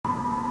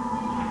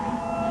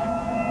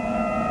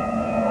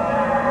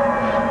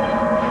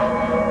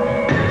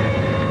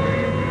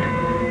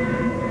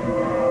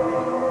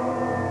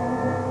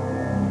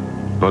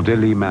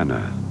Bodilly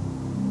Manor,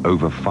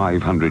 over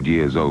 500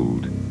 years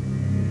old.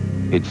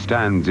 It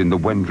stands in the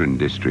Wendron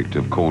district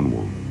of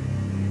Cornwall,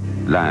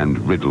 land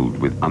riddled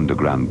with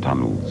underground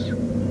tunnels.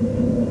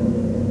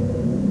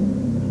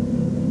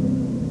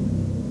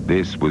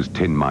 This was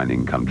tin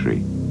mining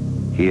country.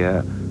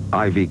 Here,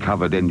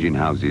 ivy-covered engine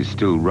houses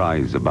still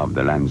rise above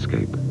the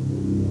landscape,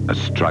 a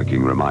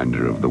striking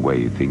reminder of the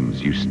way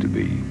things used to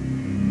be.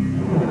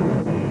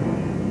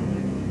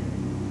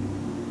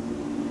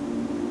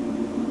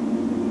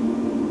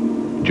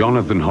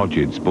 Jonathan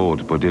Hodgetts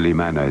bought Bodilly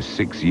Manor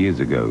 6 years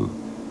ago.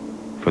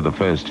 For the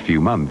first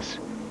few months,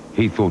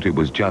 he thought it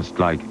was just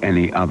like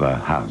any other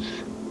house.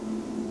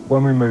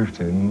 When we moved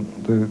in,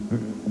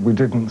 we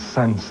didn't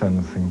sense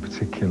anything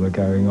particular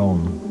going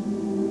on.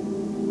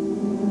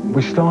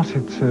 We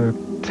started to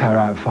tear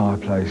out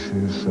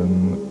fireplaces,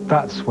 and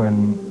that's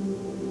when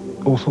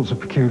all sorts of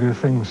peculiar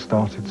things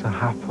started to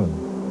happen.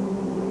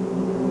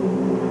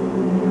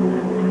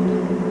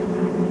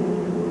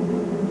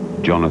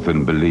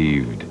 Jonathan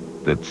believed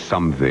that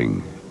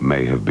something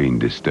may have been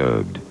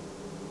disturbed.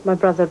 My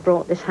brother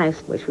brought this house,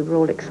 which we were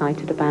all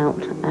excited about,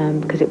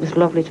 because it was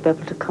lovely to be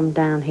able to come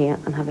down here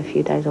and have a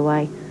few days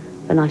away,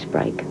 a nice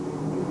break.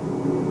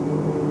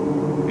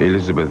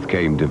 Elizabeth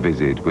came to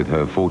visit with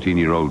her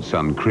 14-year-old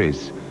son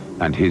Chris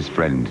and his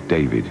friend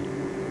David.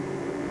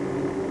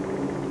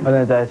 But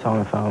in the daytime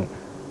I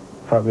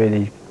felt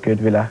really good,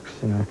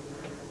 relaxed, you know.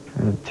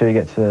 Until you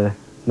get to the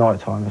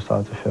night time, I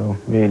started to feel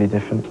really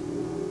different.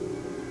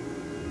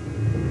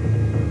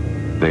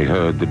 They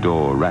heard the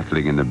door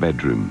rattling in the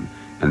bedroom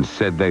and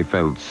said they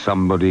felt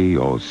somebody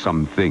or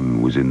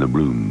something was in the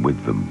room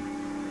with them.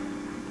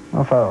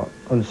 I felt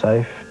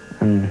unsafe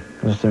and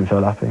I just didn't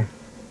feel happy.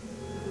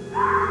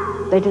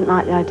 They didn't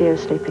like the idea of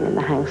sleeping in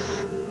the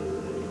house.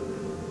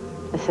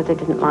 They said they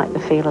didn't like the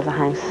feel of the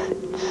house.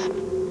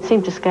 It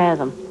seemed to scare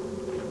them.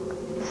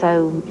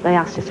 So they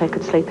asked if they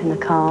could sleep in the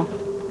car.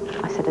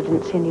 I said I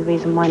didn't see any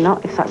reason why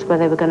not, if that's where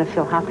they were going to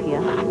feel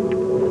happier.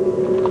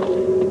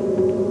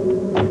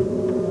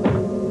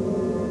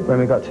 When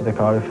we got to the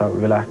car, we felt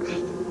relaxed,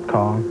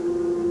 calm.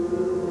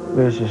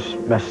 We was just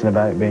messing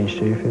about, being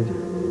stupid.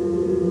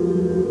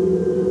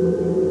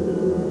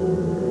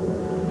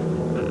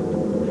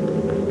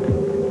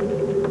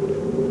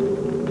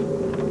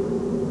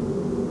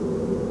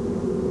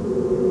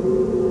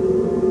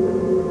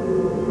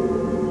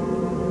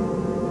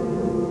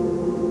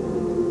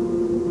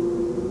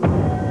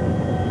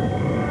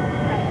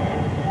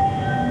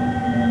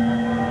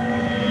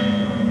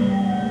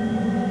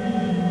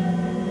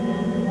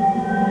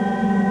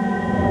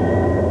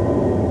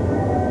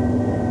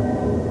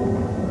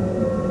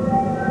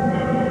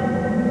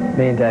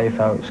 Me and Dave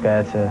felt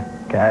scared to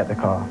get out of the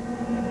car.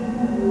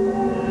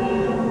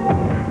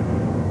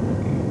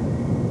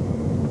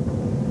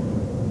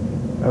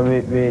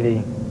 It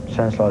really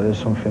sounds like there's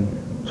something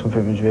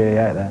was really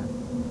out there.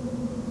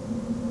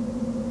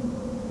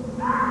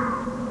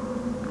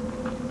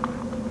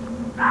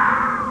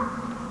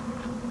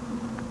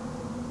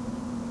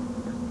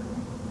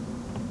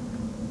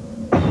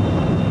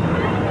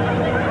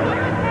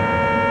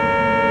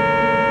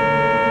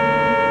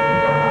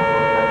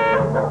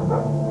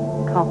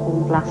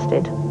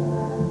 Blasted,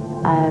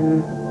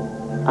 and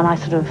I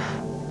sort of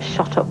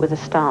shot up with a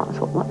start. I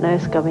thought, what on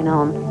earth's going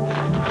on?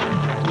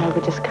 And they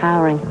were just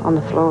cowering on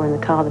the floor in the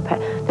car.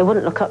 They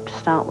wouldn't look up to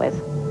start with.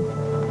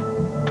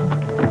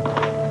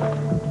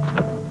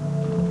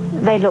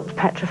 They looked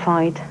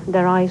petrified.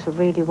 Their eyes were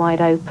really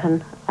wide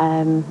open.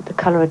 The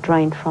colour had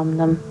drained from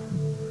them.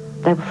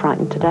 They were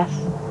frightened to death.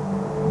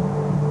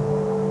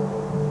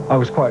 I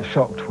was quite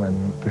shocked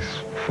when this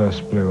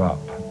first blew up,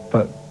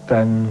 but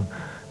then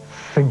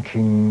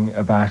thinking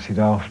about it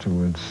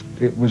afterwards,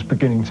 it was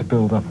beginning to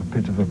build up a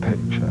bit of a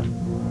picture.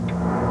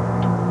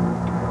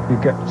 You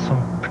get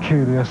some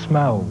peculiar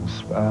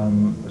smells,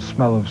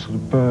 smell of sort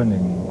of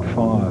burning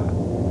fire.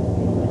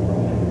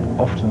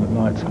 Often at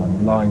night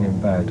time, lying in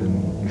bed,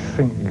 and you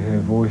think you hear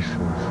voices.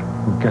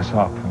 You get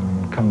up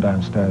and come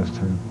downstairs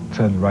to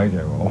turn the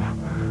radio off,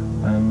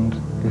 and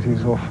it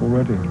is off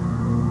already.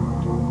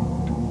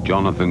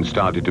 Jonathan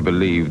started to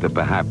believe that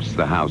perhaps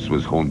the house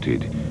was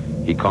haunted.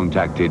 He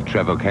contacted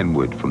Trevor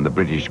Kenwood from the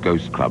British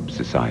Ghost Club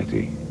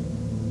Society.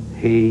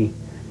 He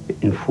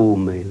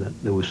informed me that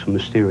there was some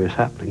mysterious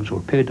happenings, or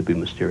appeared to be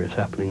mysterious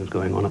happenings,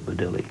 going on at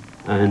Bodilly.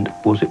 And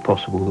was it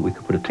possible that we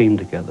could put a team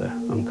together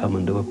and come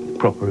and do a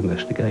proper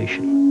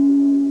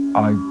investigation?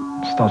 I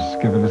started to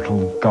give a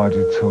little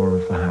guided tour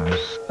of the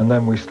house, and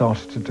then we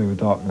started to do a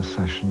darkness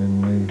session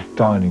in the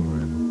dining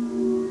room.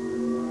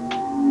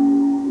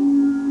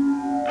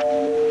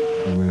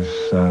 There was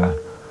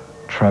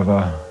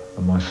Trevor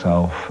and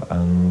myself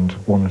and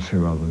one or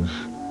two others.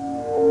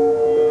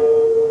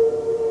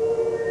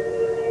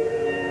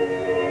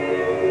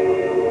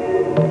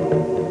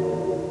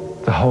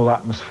 The whole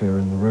atmosphere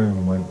in the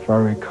room went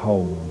very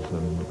cold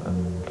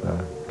and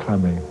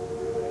clammy.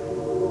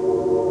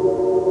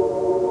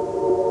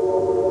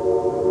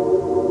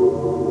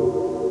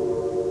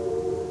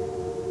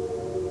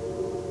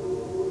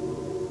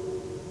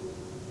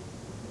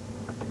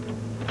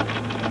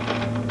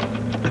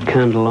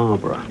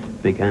 candelabra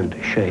began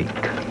to shake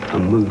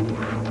and move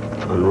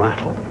and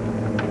rattle.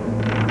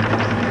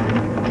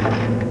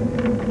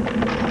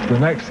 The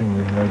next thing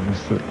we heard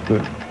was that the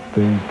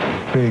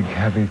big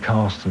heavy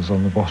casters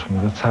on the bottom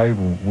of the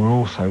table were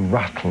also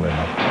rattling.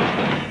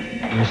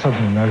 We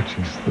suddenly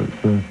noticed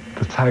that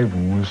the table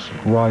was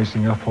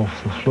rising up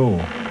off the floor.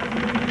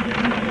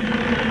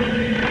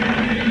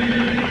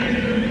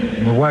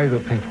 And the way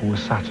that people were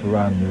sat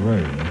around the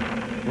room,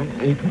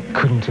 it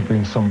couldn't have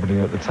been somebody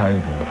at the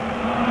table.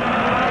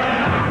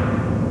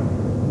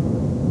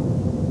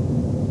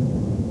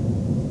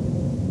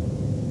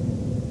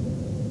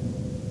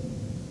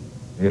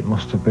 It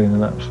must have been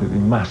an absolutely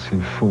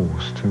massive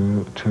force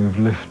to have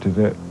lifted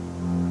it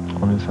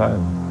on its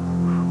own.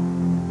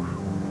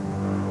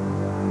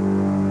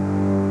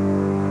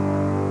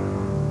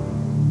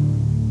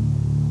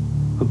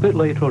 A bit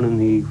later on in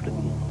the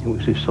evening, it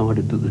was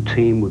decided that the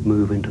team would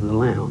move into the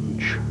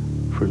lounge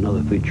for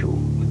another vigil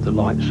with the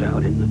lights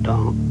out in the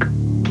dark.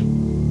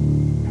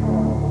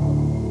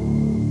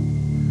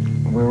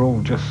 We were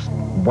all just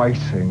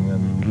waiting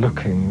and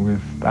looking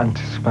with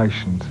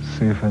anticipation to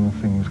see if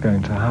anything was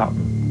going to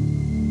happen.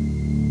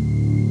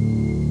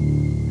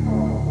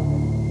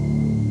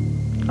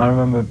 I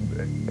remember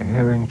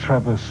hearing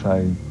Trevor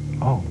say,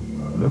 "Oh,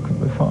 look at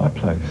the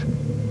fireplace,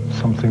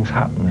 something's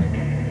happening."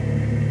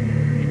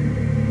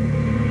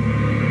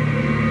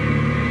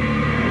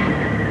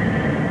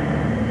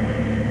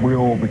 We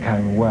all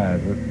became aware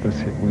that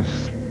it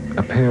was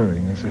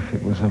appearing as if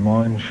it was a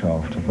mine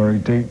shaft, a very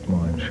deep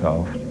mine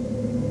shaft.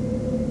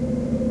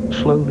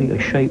 Slowly a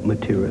shape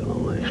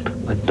materialised,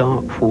 a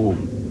dark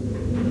form.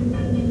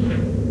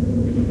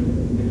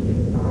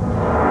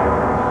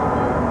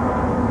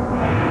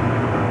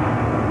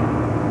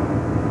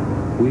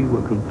 We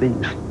were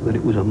convinced that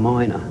it was a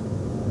miner.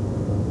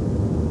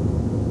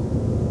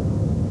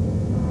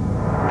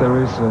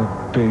 There is a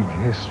big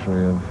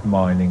history of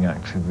mining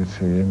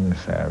activity in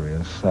this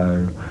area,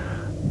 so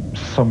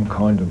some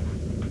kind of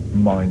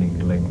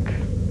mining link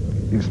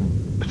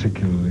isn't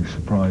particularly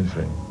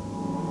surprising.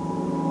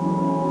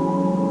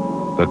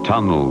 The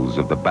tunnels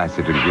of the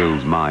Bassett and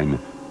Gills mine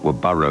were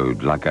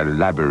burrowed like a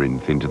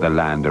labyrinth into the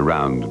land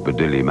around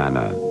Bodilly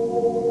Manor.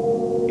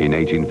 In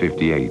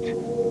 1858,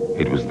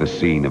 it was the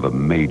scene of a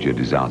major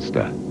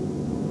disaster.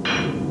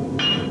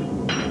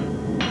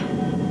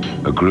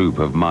 A group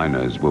of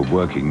miners were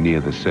working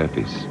near the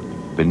surface,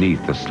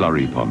 beneath the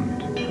slurry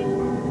pond.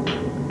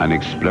 An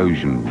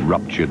explosion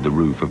ruptured the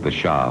roof of the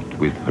shaft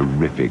with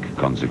horrific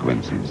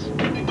consequences.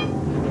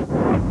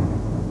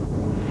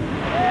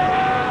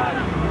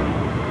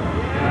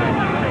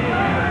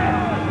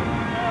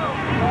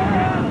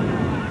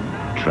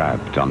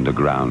 Trapped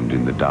underground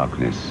in the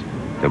darkness,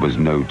 there was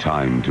no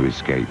time to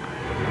escape.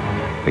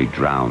 They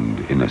drowned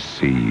in a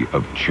sea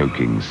of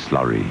choking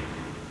slurry.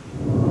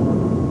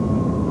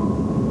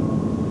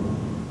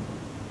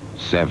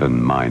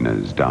 7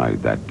 miners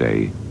died that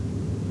day.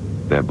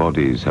 Their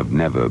bodies have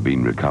never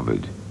been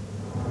recovered.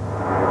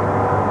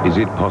 Is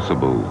it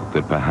possible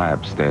that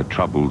perhaps their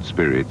troubled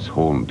spirits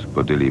haunt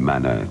Bodilly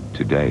Manor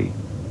today?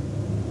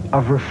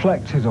 I've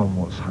reflected on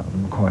what's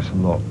happened quite a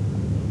lot.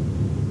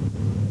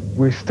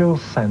 We still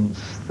sense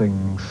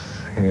things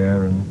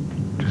here and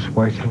just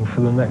waiting for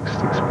the next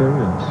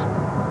experience.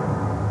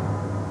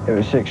 It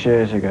was 6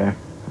 years ago.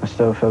 I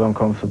still feel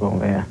uncomfortable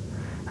here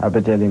at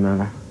Bodilly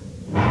Manor.